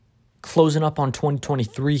Closing up on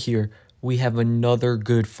 2023 here, we have another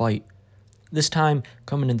good fight. This time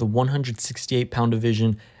coming in the 168-pound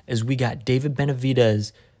division as we got David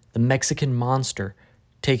Benavidez, the Mexican monster,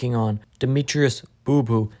 taking on Demetrius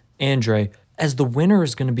Boo Andrade, as the winner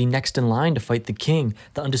is going to be next in line to fight the king,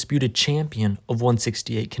 the undisputed champion of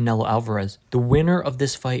 168, Canelo Alvarez. The winner of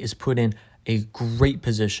this fight is put in a great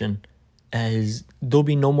position as there'll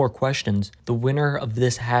be no more questions. The winner of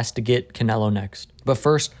this has to get Canelo next. But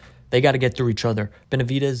first, they got to get through each other.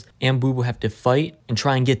 Benavidez and Boo have to fight and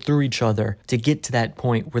try and get through each other to get to that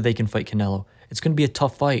point where they can fight Canelo. It's going to be a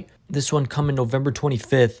tough fight. This one coming November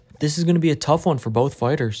 25th. This is going to be a tough one for both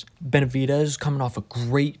fighters. Benavidez coming off a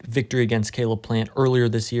great victory against Caleb Plant earlier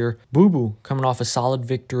this year. Boo coming off a solid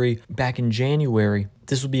victory back in January.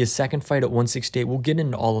 This will be his second fight at 168. We'll get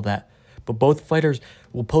into all of that. But both fighters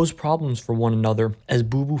will pose problems for one another as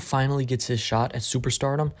Boo finally gets his shot at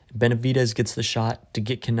superstardom. Benavidez gets the shot to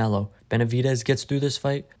get Canelo. Benavidez gets through this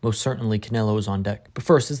fight, most certainly Canelo is on deck. But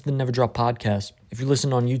first, this is the Never Drop Podcast. If you're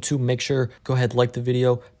listening on YouTube, make sure go ahead, like the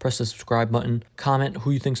video, press the subscribe button, comment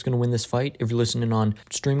who you think is going to win this fight. If you're listening on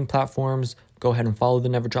streaming platforms, go ahead and follow the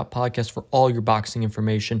Never Drop Podcast for all your boxing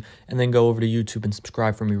information, and then go over to YouTube and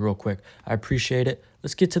subscribe for me real quick. I appreciate it.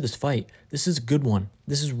 Let's get to this fight. This is a good one.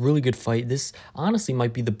 This is a really good fight. This honestly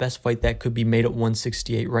might be the best fight that could be made at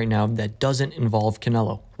 168 right now that doesn't involve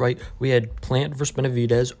Canelo, right? We had Plant versus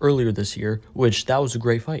Benavidez earlier this year, which that was a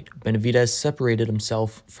great fight. Benavidez separated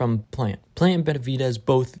himself from Plant. Plant and Benavidez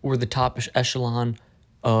both were the top echelon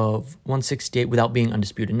of 168 without being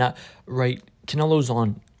undisputed. Not right. Canelo's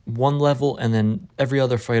on one level, and then every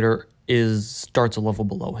other fighter starts a level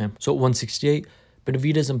below him. So at 168,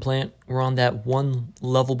 Benavidez and Plant were on that one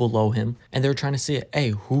level below him, and they're trying to see, hey,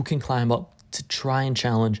 who can climb up to try and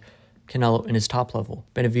challenge Canelo in his top level.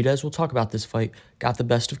 Benavidez, we'll talk about this fight, got the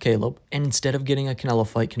best of Caleb, and instead of getting a Canelo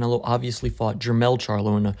fight, Canelo obviously fought Jermell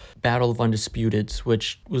Charlo in a battle of undisputeds,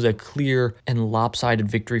 which was a clear and lopsided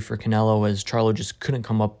victory for Canelo as Charlo just couldn't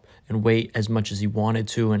come up and wait as much as he wanted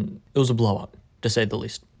to, and it was a blowout, to say the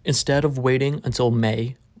least. Instead of waiting until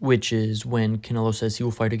May, which is when Canelo says he will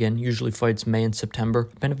fight again, usually fights May and September,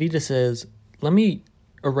 Benavidez says, let me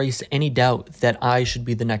erase any doubt that I should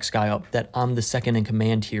be the next guy up, that I'm the second in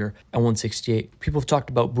command here at 168. People have talked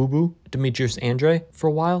about Boo, Demetrius, Andrade for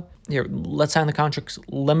a while. Here, let's sign the contracts.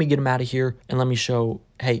 Let me get him out of here, and let me show,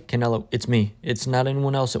 hey, Canelo, it's me. It's not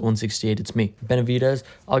anyone else at 168, it's me. Benavidez,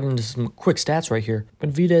 I'll get into some quick stats right here.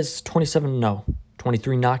 Benavidez, 27-0.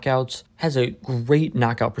 23 knockouts, has a great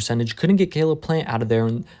knockout percentage, couldn't get Caleb Plant out of there,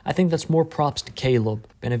 and I think that's more props to Caleb.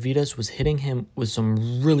 Benavidez was hitting him with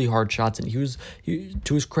some really hard shots, and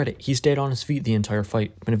to his credit, he stayed on his feet the entire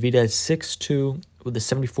fight. Benavidez 6'2", with a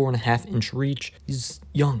 74.5-inch reach. He's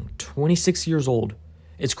young, 26 years old.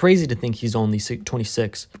 It's crazy to think he's only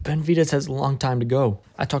 26. Benavidez has a long time to go.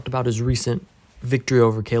 I talked about his recent victory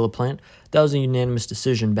over Caleb Plant. That was a unanimous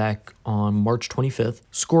decision back on March 25th.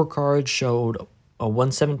 Scorecard showed a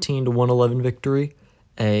 117-111 victory,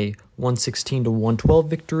 a 116-112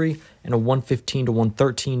 victory, and a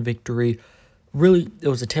 115-113 victory. Really, it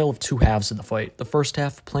was a tale of two halves of the fight. The first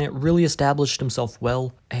half, Plant really established himself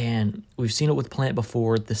well, and we've seen it with Plant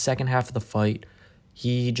before. The second half of the fight,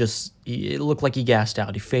 it looked like he gassed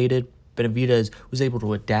out. He faded. Benavidez was able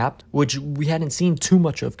to adapt, which we hadn't seen too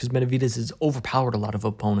much of because Benavidez has overpowered a lot of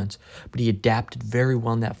opponents, but he adapted very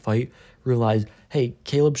well in that fight. Realized, hey,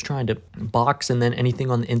 Caleb's trying to box, and then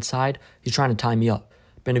anything on the inside, he's trying to tie me up.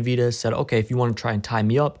 Benavidez said, okay, if you want to try and tie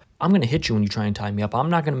me up, I'm going to hit you when you try and tie me up.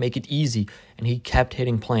 I'm not going to make it easy. And he kept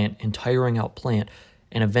hitting Plant and tiring out Plant,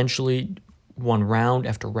 and eventually won round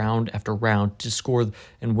after round after round to score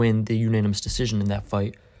and win the unanimous decision in that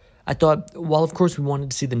fight. I thought, while of course we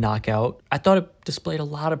wanted to see the knockout, I thought it displayed a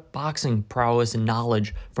lot of boxing prowess and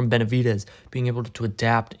knowledge from Benavidez, being able to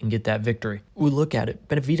adapt and get that victory. We look at it,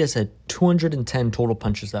 Benavidez had 210 total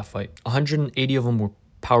punches that fight. 180 of them were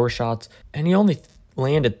power shots, and he only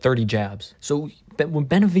landed 30 jabs. So when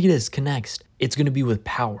Benavidez connects, it's going to be with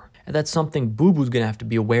power. And that's something Boo-Boo's going to have to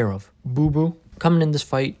be aware of. Boo-Boo, coming in this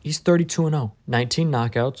fight, he's 32-0, 19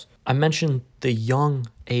 knockouts. I mentioned the young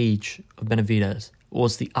age of Benavidez. Well,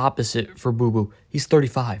 it's the opposite for Boo. He's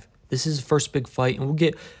 35. This is his first big fight, and we'll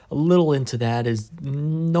get a little into that as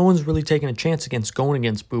no one's really taking a chance going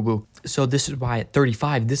against Boo. So this is why at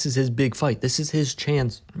 35, this is his big fight. This is his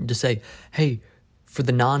chance to say, hey, for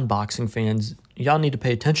the non-boxing fans, y'all need to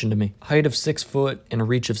pay attention to me. Height of 6 foot and a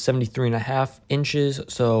reach of 73.5 inches.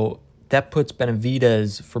 So that puts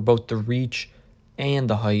Benavidez for both the reach and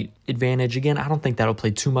the height advantage. Again, I don't think that'll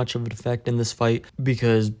play too much of an effect in this fight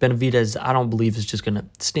because Benavidez, I don't believe, is just going to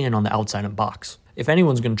stand on the outside and box. If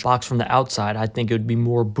anyone's going to box from the outside, I think it would be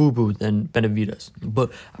more Boo Boo than Benavidez.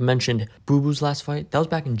 But I mentioned Boo Boo's last fight. That was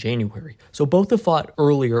back in January. So both have fought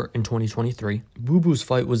earlier in 2023. Boo Boo's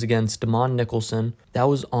fight was against Damon Nicholson. That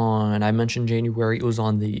was on, I mentioned January, it was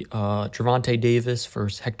on the Gervonta Davis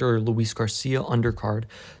versus Hector Luis Garcia undercard.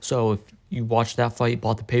 So if you watched that fight,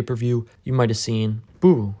 bought the pay-per-view, you might have seen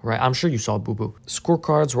Boo Boo, right? I'm sure you saw Boo Boo.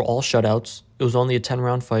 Scorecards were all shutouts. It was only a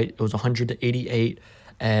 10-round fight. It was 100-88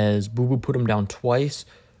 as Boo Boo put him down twice,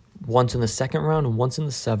 once in the second round and once in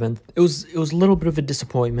the seventh. It was a little bit of a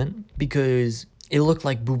disappointment because it looked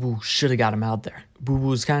like Boo Boo should have got him out there. Boo Boo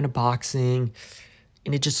was kind of boxing,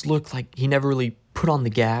 and it just looked like he never really put on the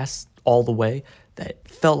gas all the way. That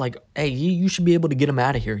felt like, hey, you should be able to get him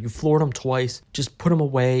out of here. You floored him twice, just put him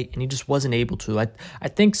away, and he just wasn't able to. I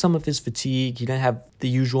think some of his fatigue, he didn't have the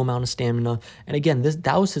usual amount of stamina. And again,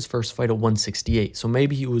 that was his first fight at 168, so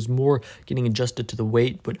maybe he was more getting adjusted to the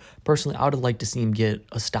weight. But personally, I would have liked to see him get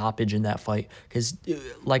a stoppage in that fight because,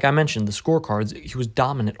 like I mentioned, the scorecards, he was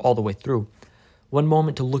dominant all the way through. One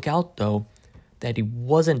moment to look out, though, that he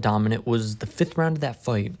wasn't dominant was the fifth round of that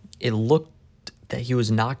fight. It looked that he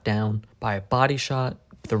was knocked down by a body shot.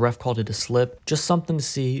 The ref called it a slip. Just something to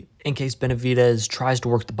see in case Benavidez tries to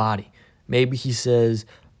work the body. Maybe he says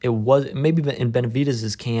maybe in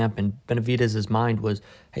Benavidez's camp and Benavidez's mind was,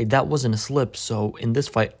 hey, that wasn't a slip, so in this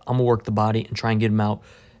fight, I'm going to work the body and try and get him out,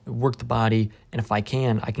 work the body, and if I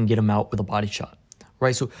can get him out with a body shot,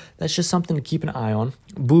 right? So that's just something to keep an eye on.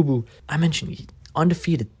 Boo Boo, I mentioned, he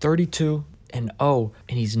undefeated 32-0, and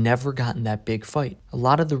he's never gotten that big fight. A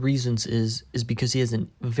lot of the reasons is because he has a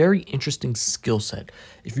very interesting skill set.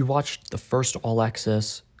 If you watch the first All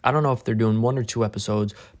Access, I don't know if they're doing 1 or 2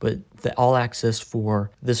 episodes, but the All Access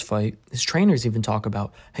for this fight, his trainers even talk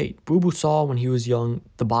about, hey, Boo Boo saw when he was young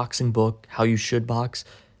the boxing book, How You Should Box,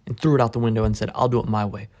 and threw it out the window and said, I'll do it my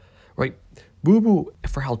way, right? Boo Boo,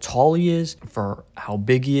 for how tall he is, for how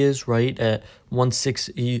big he is, right? At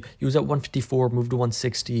 160, he was at 154, moved to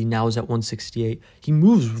 160, now he's at 168. He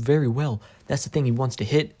moves very well. That's the thing, he wants to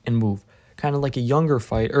hit and move. Kind of like a younger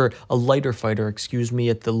fighter, or a lighter fighter, at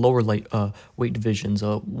the lower weight divisions,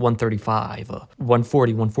 135,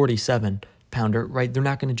 140, 147 pounder, right? They're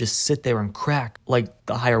not going to just sit there and crack like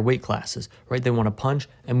the higher weight classes, right? They want to punch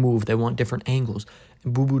and move. They want different angles.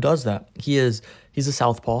 And Boo Boo does that. He's a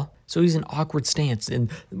southpaw, so he's an awkward stance.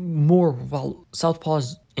 And while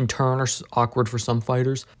southpaws in turn are awkward for some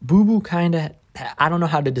fighters, Boo Boo kind of, I don't know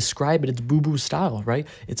how to describe it. It's Boo Boo's style, right?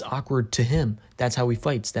 It's awkward to him. That's how he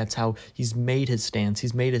fights. That's how he's made his stance.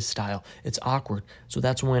 He's made his style. It's awkward. So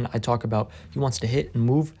that's when I talk about he wants to hit and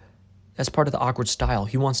move. That's part of the awkward style.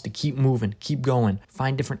 He wants to keep moving, keep going,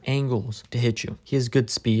 find different angles to hit you. He has good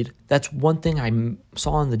speed. That's one thing I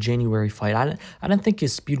saw in the January fight. I didn't think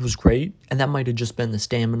his speed was great, and that might have just been the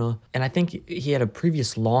stamina. And I think he had a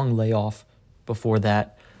previous long layoff before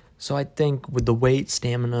that. So I think with the weight,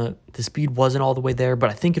 stamina, the speed wasn't all the way there,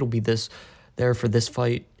 but I think it'll be there for this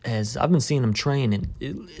fight, as I've been seeing him train, and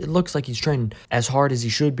it looks like he's training as hard as he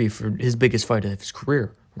should be for his biggest fight of his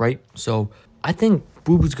career, right? So I think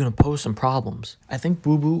Boo Boo's going to pose some problems. I think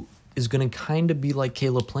Boo Boo is going to kind of be like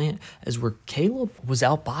Caleb Plant, as where Caleb was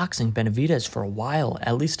outboxing Benavidez for a while,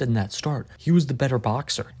 at least in that start. He was the better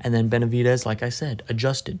boxer. And then Benavidez, like I said,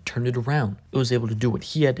 adjusted, turned it around. It was able to do what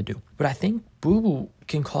he had to do. But I think Boo Boo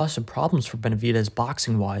can cause some problems for Benavidez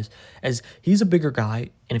boxing-wise, as he's a bigger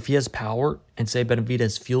guy, and if he has power, and say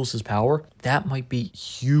Benavidez feels his power, that might be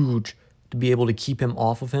huge to be able to keep him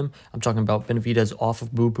off of him. I'm talking about Benavidez off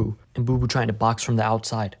of Boo Boo, and Boo Boo trying to box from the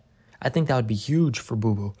outside. I think that would be huge for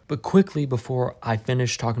Boo Boo. But quickly, before I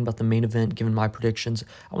finish talking about the main event, giving my predictions,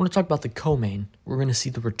 I want to talk about the co-main. We're going to see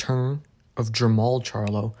the return of Jermall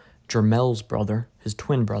Charlo, Jermel's brother, his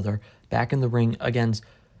twin brother, back in the ring against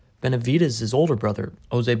Benavidez' older brother,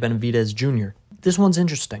 Jose Benavidez Jr. This one's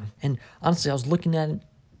interesting. And honestly, I was looking at it,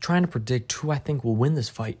 trying to predict who I think will win this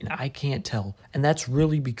fight, and I can't tell. And that's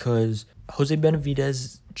really because Jose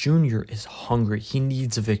Benavidez Jr. is hungry. He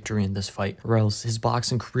needs a victory in this fight, or else his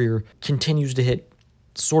boxing career continues to hit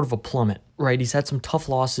sort of a plummet, right? He's had some tough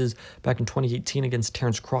losses back in 2018 against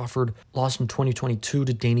Terrence Crawford, lost in 2022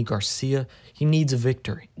 to Danny Garcia. He needs a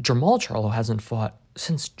victory. Jermall Charlo hasn't fought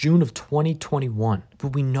since June of 2021,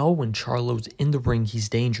 but we know when Charlo's in the ring, he's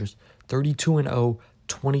dangerous. 32-0,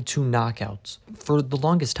 22 knockouts. For the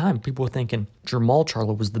longest time, people were thinking Jermall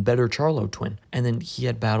Charlo was the better Charlo twin. And then he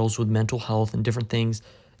had battles with mental health and different things,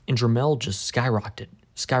 and Jermell just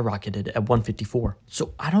skyrocketed at 154.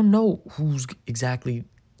 So I don't know who's exactly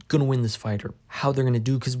going to win this fight or how they're going to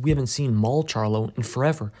do, because we haven't seen Mal Charlo in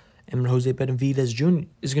forever. and Jose Benavidez Jr.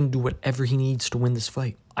 is going to do whatever he needs to win this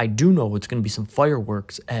fight. I do know it's going to be some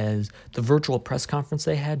fireworks, as the virtual press conference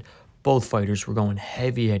they had, both fighters were going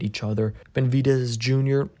heavy at each other. Benavidez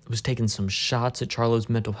Jr. was taking some shots at Charlo's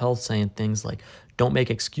mental health, saying things like, don't make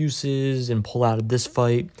excuses and pull out of this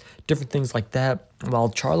fight, different things like that, while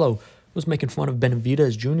Charlo was making fun of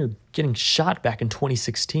Benavidez Jr. getting shot back in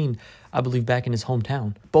 2016, I believe back in his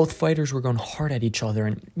hometown. Both fighters were going hard at each other,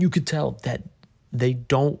 and you could tell that they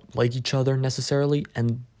don't like each other necessarily,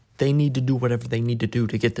 and they need to do whatever they need to do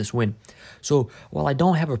to get this win. So while I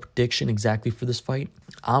don't have a prediction exactly for this fight,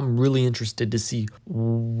 I'm really interested to see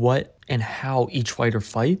what and how each fighter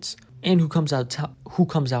fights and who comes out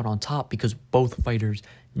on top, because both fighters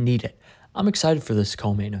need it. I'm excited for this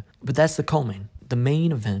co-main, but that's the co-main. The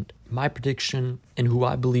main event, my prediction, and who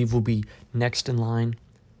I believe will be next in line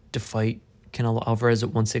to fight Canelo Alvarez at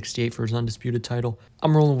 168 for his undisputed title.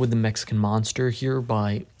 I'm rolling with the Mexican Monster here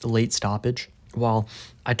by the late stoppage. While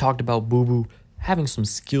I talked about Boo Boo having some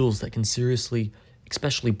skills that can seriously,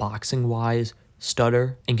 especially boxing-wise,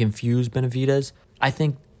 stutter and confuse Benavidez, I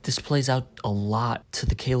think this plays out a lot to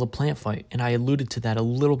the Caleb Plant fight, and I alluded to that a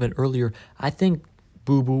little bit earlier. I think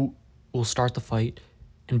Boo Boo will start the fight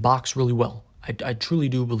and box really well. I truly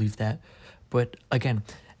do believe that. But again,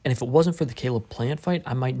 and if it wasn't for the Caleb Plant fight,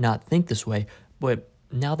 I might not think this way. But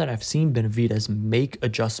now that I've seen Benavidez make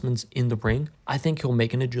adjustments in the ring, I think he'll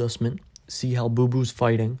make an adjustment, see how Boo Boo's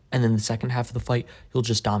fighting, and then the second half of the fight, he'll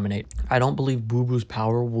just dominate. I don't believe Boo Boo's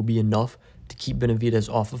power will be enough to keep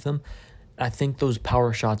Benavidez off of him. I think those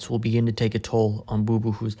power shots will begin to take a toll on Boo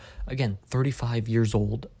Boo, who's, again, 35 years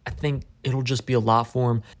old. I think it'll just be a lot for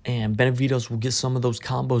him, and Benavidez will get some of those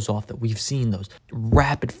combos off that we've seen, those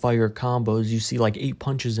rapid-fire combos. You see like 8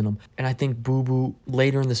 punches in them. And I think Boo Boo,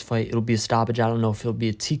 later in this fight, it'll be a stoppage. I don't know if it'll be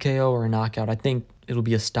a TKO or a knockout. I think it'll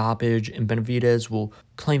be a stoppage, and Benavidez will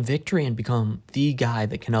claim victory and become the guy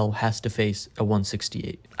that Canelo has to face at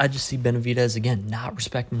 168. I just see Benavidez, again, not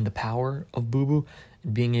respecting the power of Boo Boo,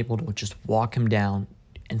 and being able to just walk him down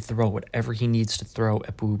and throw whatever he needs to throw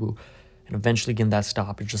at Boo Boo, and eventually get that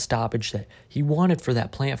stoppage, a stoppage that he wanted for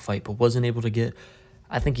that Plant fight but wasn't able to get.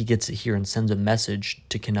 I think he gets it here and sends a message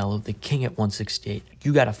to Canelo, the king at 168.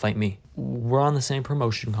 You got to fight me. We're on the same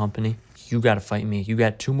promotion company. You got to fight me. You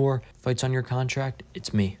got 2 more fights on your contract.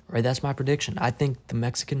 It's me. Right? That's my prediction. I think the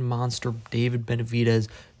Mexican Monster, David Benavidez,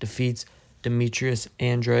 defeats Demetrius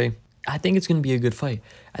Andrade. I think it's going to be a good fight.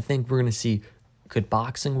 I think we're going to see good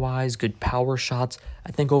boxing-wise, good power shots.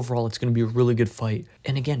 I think overall it's going to be a really good fight.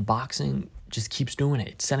 And again, boxing just keeps doing it.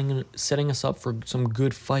 It's setting us up for some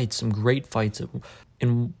good fights, some great fights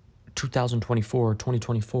in 2024 or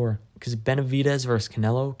 2024. Because Benavidez versus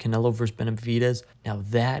Canelo, Canelo versus Benavidez, now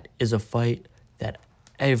that is a fight that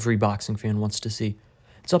every boxing fan wants to see.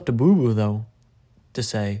 It's up to Boo Boo, though, to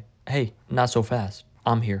say, hey, not so fast.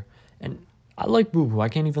 I'm here. And I like Boo Boo. I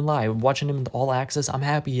can't even lie. Watching him in All Access, I'm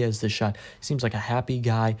happy he has this shot. He seems like a happy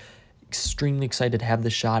guy, extremely excited to have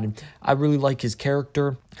this shot. And I really like his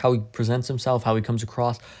character, how he presents himself, how he comes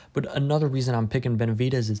across. But another reason I'm picking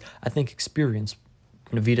Benavidez is I think experience.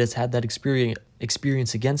 Benavidez had that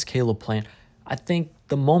experience against Caleb Plant. I think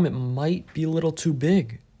the moment might be a little too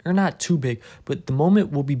big. Or not too big, but the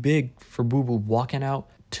moment will be big for Boo Boo walking out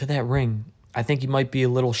to that ring. I think he might be a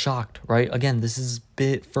little shocked, right? Again, this is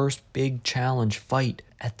first big challenge fight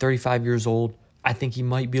at 35 years old. I think he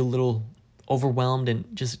might be a little overwhelmed, and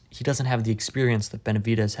just he doesn't have the experience that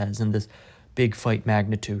Benavidez has in this big fight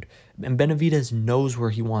magnitude. And Benavidez knows where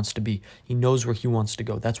he wants to be. He knows where he wants to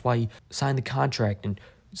go. That's why he signed the contract and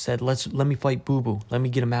said, let me fight Boo Boo. Let me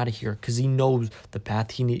get him out of here, because he knows the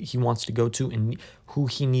path he wants to go to and who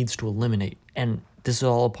he needs to eliminate. And this is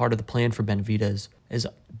all a part of the plan for Benavidez. Is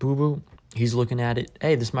Boo Boo, he's looking at it,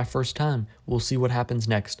 hey, this is my first time. We'll see what happens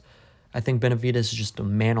next. I think Benavidez is just a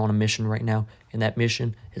man on a mission right now, and that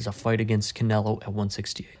mission is a fight against Canelo at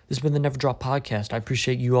 168. This has been the Never Drop Podcast. I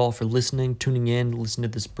appreciate you all for listening, tuning in, listening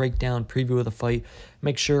to this breakdown, preview of the fight.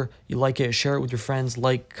 Make sure you like it, share it with your friends,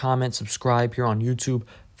 like, comment, subscribe here on YouTube.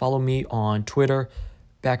 Follow me on Twitter,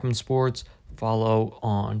 Backman Sports. Follow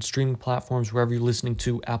on streaming platforms, wherever you're listening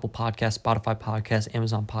to, Apple Podcasts, Spotify Podcasts,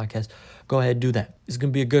 Amazon Podcasts. Go ahead and do that. It's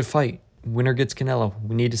going to be a good fight. Winner gets Canelo.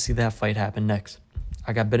 We need to see that fight happen next.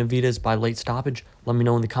 I got Benavidez by late stoppage. Let me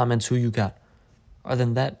know in the comments who you got. Other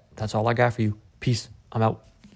than that, that's all I got for you. Peace. I'm out.